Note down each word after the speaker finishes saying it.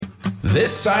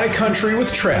This Side of Country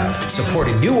with Trav,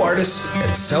 supporting new artists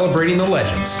and celebrating the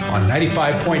legends on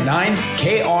 95.9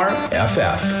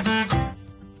 KRFF.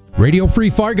 Radio Free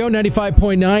Fargo,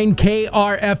 95.9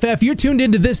 KRFF. You're tuned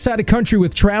into This Side of Country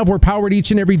with Trav. We're powered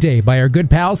each and every day by our good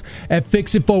pals at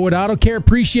Fix It Forward Auto Care.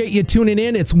 Appreciate you tuning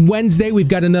in. It's Wednesday. We've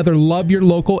got another Love Your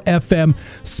Local FM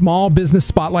Small Business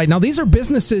Spotlight. Now, these are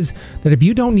businesses that if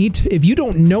you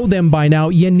don't know them by now,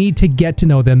 you need to get to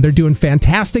know them. They're doing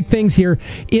fantastic things here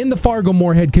in the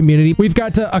Fargo-Moorhead community. We've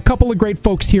got a couple of great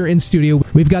folks here in studio.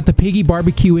 We've got the Piggy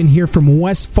Barbecue in here from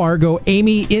West Fargo.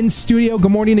 Amy in studio.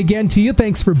 Good morning again to you.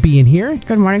 Thanks for being here.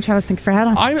 Good morning, Travis. Thanks for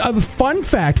having us. I have a fun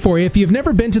fact for you. If you've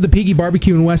never been to the Piggy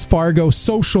Barbecue in West Fargo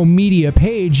social media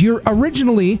page, you're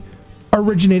originally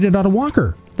originated out of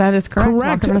Walker. That is correct.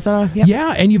 Correct. Walker, Minnesota. Yep.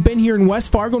 Yeah, and you've been here in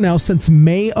West Fargo now since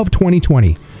May of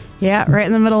 2020. Yeah, right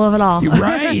in the middle of it all.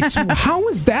 Right. How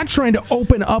was that trying to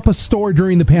open up a store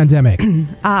during the pandemic?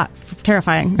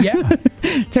 Terrifying. Yeah.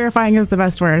 Terrifying is the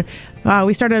best word.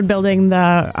 We started building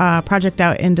the project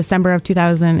out in December of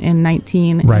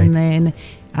 2019. Right. And then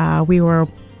we were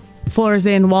floors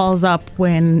in, walls up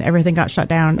when everything got shut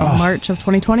down in March of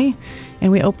 2020.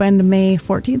 And we opened May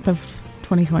 14th of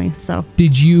 2020. So,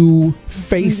 did you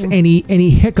face any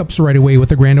hiccups right away with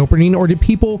the grand opening, or did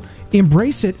people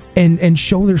embrace it and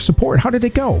show their support? How did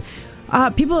it go?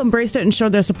 People embraced it and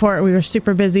showed their support. We were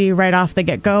super busy right off the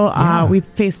get-go. Yeah. We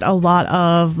faced a lot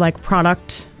of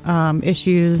product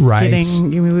issues. Right.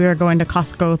 We were going to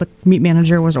Costco. The meat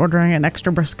manager was ordering an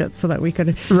extra brisket so that we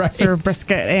could serve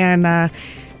brisket. And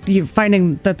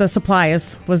finding that the supply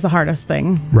was the hardest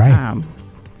thing. Right.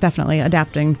 Definitely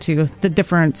adapting to the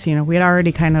difference. We had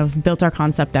already kind of built our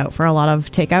concept out for a lot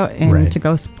of takeout and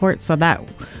to-go support, so that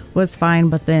was fine,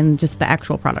 but then just the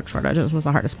actual product shortages was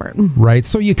the hardest part. Right.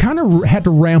 So you kind of had to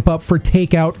ramp up for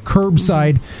takeout,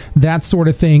 curbside, that sort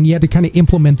of thing. You had to kind of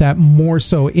implement that more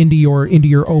so into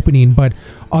your opening, but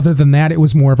other than that, it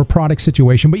was more of a product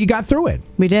situation. But you got through it.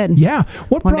 We did. Yeah.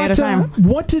 What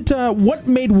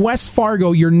made West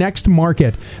Fargo your next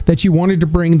market that you wanted to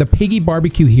bring the Piggy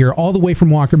Barbecue here all the way from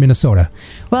Walker, Minnesota?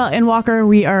 Well, in Walker,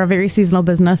 we are a very seasonal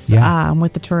business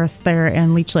with the tourists there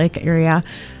in Leech Lake area.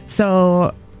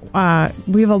 So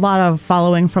we have a lot of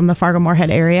following from the Fargo-Moorhead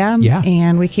area. Yeah.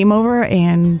 And we came over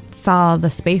and saw the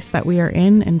space that we are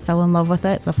in and fell in love with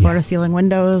it. The floor-to-ceiling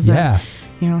windows. Yeah.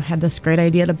 And, had this great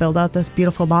idea to build out this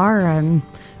beautiful bar, and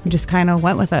we just kind of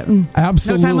went with it.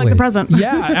 Absolutely. No time like the present.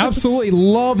 Yeah, absolutely.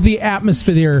 Love the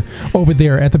atmosphere over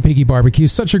there at the Piggy Barbecue.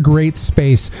 Such a great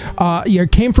space. You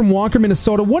came from Walker,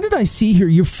 Minnesota. What did I see here?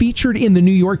 You're featured in the New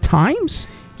York Times?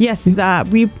 Yes,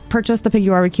 we purchased the Piggy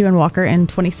Barbecue in Walker in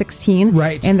 2016.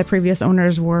 Right. And the previous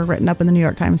owners were written up in the New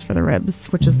York Times for the ribs,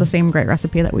 which is the same great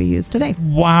recipe that we use today.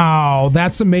 Wow,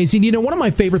 that's amazing. One of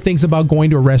my favorite things about going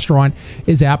to a restaurant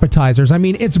is appetizers. I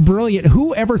mean, it's brilliant.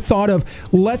 Who ever thought of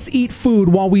let's eat food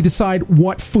while we decide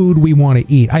what food we want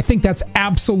to eat? I think that's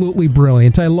absolutely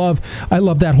brilliant. I love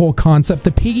that whole concept.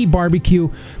 The Piggy Barbecue.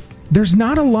 There's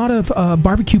not a lot of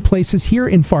barbecue places here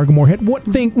in Fargo-Moorhead.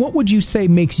 What would you say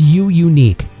makes you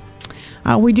unique?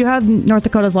 We do have North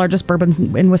Dakota's largest bourbon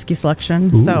and whiskey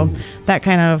selection, so that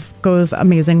kind of goes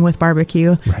amazing with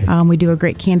barbecue. Right. We do a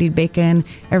great candied bacon.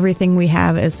 Everything we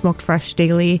have is smoked fresh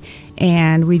daily,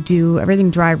 and we do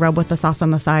everything dry rub with the sauce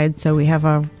on the side. So we have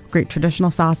a great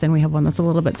traditional sauce, and we have one that's a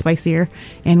little bit spicier,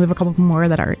 and we have a couple more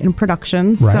that are in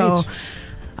production. Right. So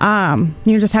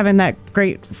you're just having that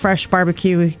great fresh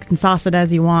barbecue. You can sauce it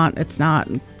as you want. It's not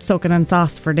soaking in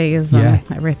sauce for days and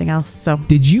everything else. So,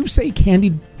 did you say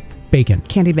candied bacon?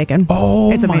 Candied bacon.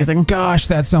 Oh, it's amazing. My gosh,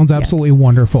 that sounds absolutely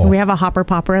wonderful. We have a hopper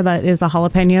popper that is a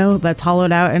jalapeno that's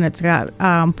hollowed out, and it's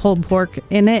got pulled pork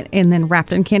in it, and then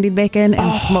wrapped in candied bacon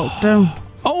and smoked.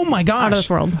 Oh my gosh. Out of this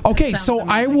world. Okay, so amazing.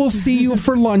 I will see you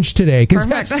for lunch today, because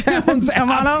that sounds come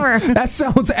on over. That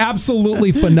sounds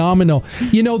absolutely phenomenal.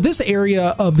 This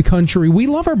area of the country, we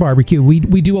love our barbecue. We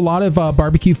do a lot of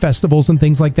barbecue festivals and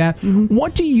things like that. Mm-hmm.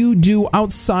 What do you do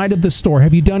outside of the store?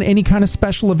 Have you done any kind of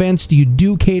special events? Do you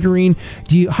do catering?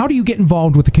 How do you get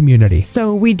involved with the community?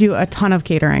 So we do a ton of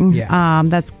catering. Yeah.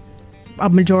 That's a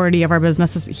majority of our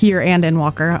businesses here and in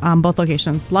Walker, both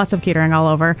locations. Lots of catering all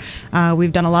over.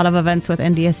 We've done a lot of events with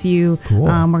NDSU. Cool.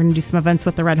 We're going to do some events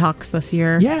with the Red Hawks this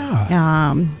year.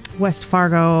 Yeah. West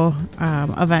Fargo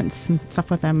events and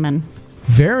stuff with them. And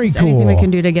Very Just cool. Anything we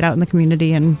can do to get out in the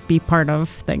community and be part of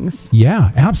things.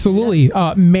 Yeah, absolutely.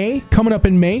 May, coming up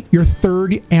in May, your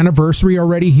 3rd anniversary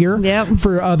already here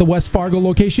for the West Fargo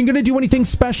location. Going to do anything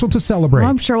special to celebrate? Well,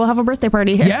 I'm sure we'll have a birthday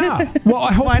party here. Yeah. Well,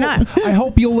 I hope Why not? I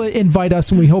hope you'll invite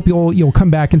us, and we hope you'll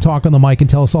come back and talk on the mic and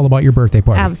tell us all about your birthday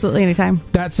party. Absolutely, anytime.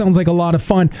 That sounds like a lot of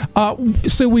fun.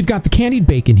 So we've got the candied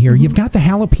bacon here. You've got the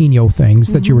jalapeno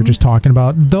things that you were just talking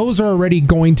about. Those are already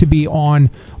going to be on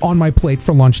my plate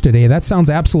for lunch today. That sounds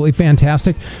absolutely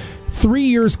fantastic. 3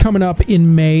 years coming up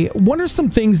in May. What are some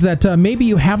things that maybe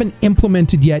you haven't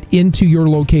implemented yet into your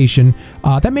location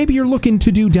that maybe you're looking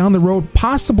to do down the road,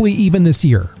 possibly even this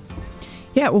year?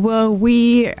 Yeah, well,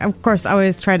 we, of course,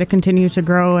 always try to continue to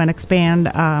grow and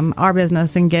expand our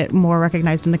business and get more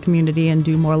recognized in the community and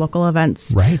do more local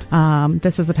events. Right.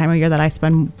 This is the time of year that I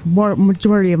spend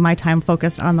majority of my time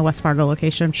focused on the West Fargo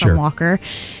location from Walker.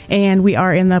 And we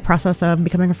are in the process of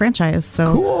becoming a franchise.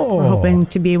 So we're hoping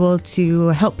to be able to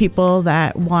help people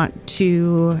that want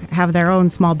to have their own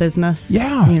small business.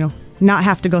 Yeah. Not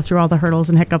have to go through all the hurdles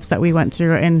and hiccups that we went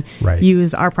through and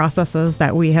use our processes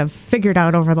that we have figured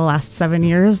out over the last 7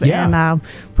 years and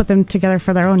put them together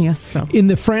for their own use. So, in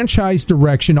the franchise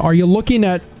direction, are you looking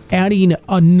at adding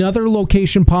another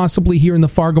location possibly here in the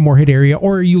Fargo-Moorhead area,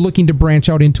 or are you looking to branch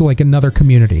out into like another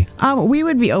community? We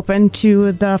would be open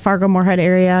to the Fargo-Moorhead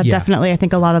area. Yeah. Definitely, I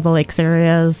think a lot of the lakes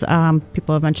areas,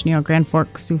 people have mentioned, Grand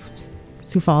Forks,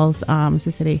 Sioux Falls,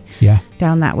 Sioux City,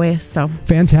 down that way. So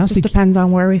fantastic. It just depends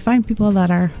on where we find people that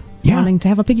are wanting to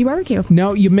have a piggy barbecue.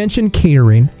 Now, you mentioned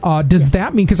catering. Does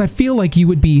that mean, because I feel like you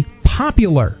would be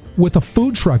popular with a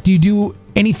food truck, do you do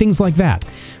any things like that?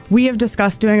 We have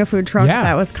discussed doing a food truck.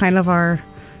 That was kind of our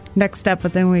next step,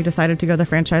 but then we decided to go the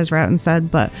franchise route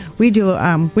instead. But we do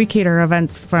we cater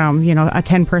events from a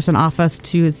 10-person office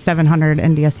to 700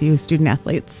 NDSU student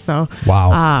athletes. So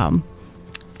wow.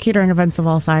 Catering events of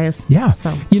all size. Yeah.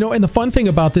 So and the fun thing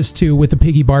about this too with the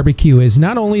Piggy Barbecue is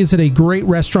not only is it a great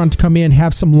restaurant to come in,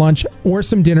 have some lunch or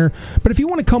some dinner, but if you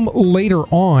want to come later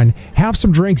on, have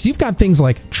some drinks, you've got things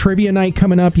like trivia night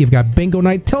coming up, you've got bingo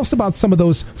night. Tell us about some of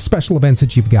those special events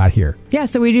that you've got here. Yeah,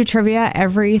 so we do trivia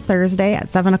every Thursday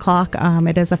at 7 o'clock.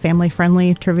 It is a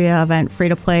family-friendly trivia event,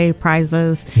 free-to-play,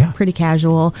 prizes, pretty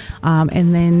casual.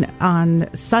 And then on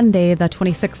Sunday, the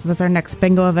 26th, is our next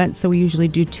bingo event, so we usually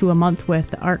do 2 a month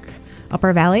with ARC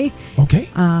Upper Valley. Okay.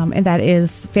 And that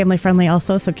is family-friendly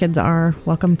also, so kids are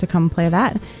welcome to come play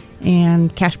that.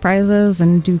 And cash prizes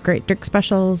and do great drink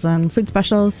specials and food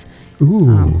specials.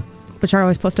 Ooh. Which are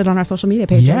always posted on our social media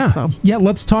pages. Yeah,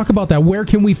 let's talk about that. Where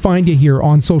can we find you here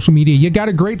on social media? You got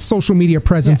a great social media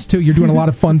presence, too. You're doing a lot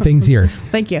of fun things here.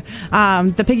 Thank you.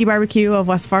 The Piggy Barbecue of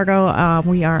West Fargo,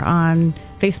 we are on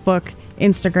Facebook,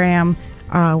 Instagram.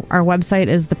 Our website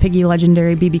is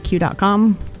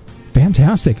thepiggylegendarybbq.com.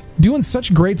 Fantastic. Doing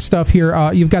such great stuff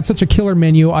here. You've got such a killer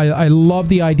menu. I love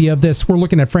the idea of this. We're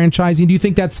looking at franchising. Do you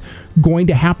think that's going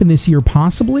to happen this year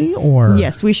possibly? Or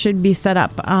yes, we should be set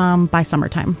up by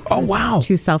summertime. Oh, wow.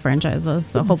 To sell franchises.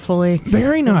 So hopefully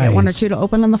very nice. We'll get 1 or 2 to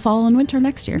open in the fall and winter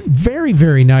next year. Very,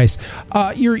 very nice.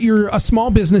 You're a small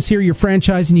business here. You're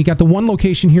franchising. You got the one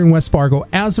location here in West Fargo.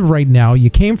 As of right now, you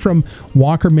came from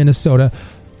Walker, Minnesota.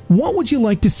 What would you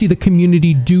like to see the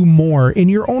community do more, in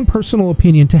your own personal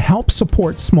opinion, to help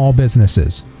support small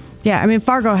businesses? Yeah, I mean,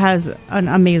 Fargo has an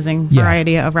amazing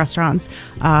variety of restaurants.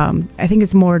 I think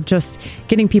it's more just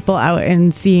getting people out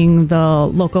and seeing the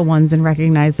local ones and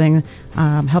recognizing,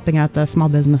 helping out the small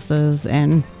businesses.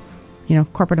 And,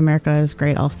 corporate America is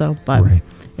great also, but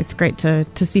it's great to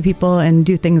see people and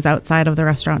do things outside of the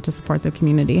restaurant to support the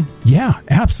community. Yeah,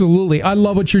 absolutely. I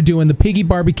love what you're doing. The Piggy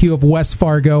Barbecue of West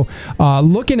Fargo,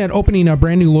 looking at opening a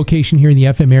brand new location here in the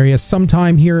FM area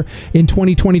sometime here in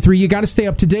 2023. You got to stay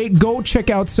up to date. Go check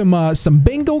out some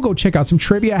bingo. Go check out some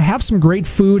trivia. Have some great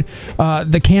food.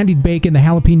 The candied bacon, the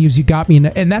jalapenos, you got me.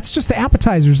 And that's just the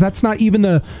appetizers. That's not even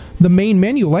the main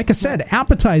menu. Like I said,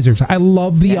 appetizers. I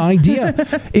love the idea.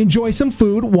 Enjoy some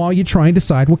food while you try and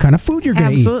decide what kind of food you're going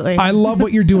to eat. Absolutely. I love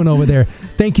what you're doing over there.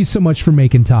 Thank you so much for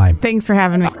making time. Thanks for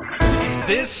having me.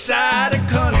 This side of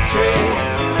country.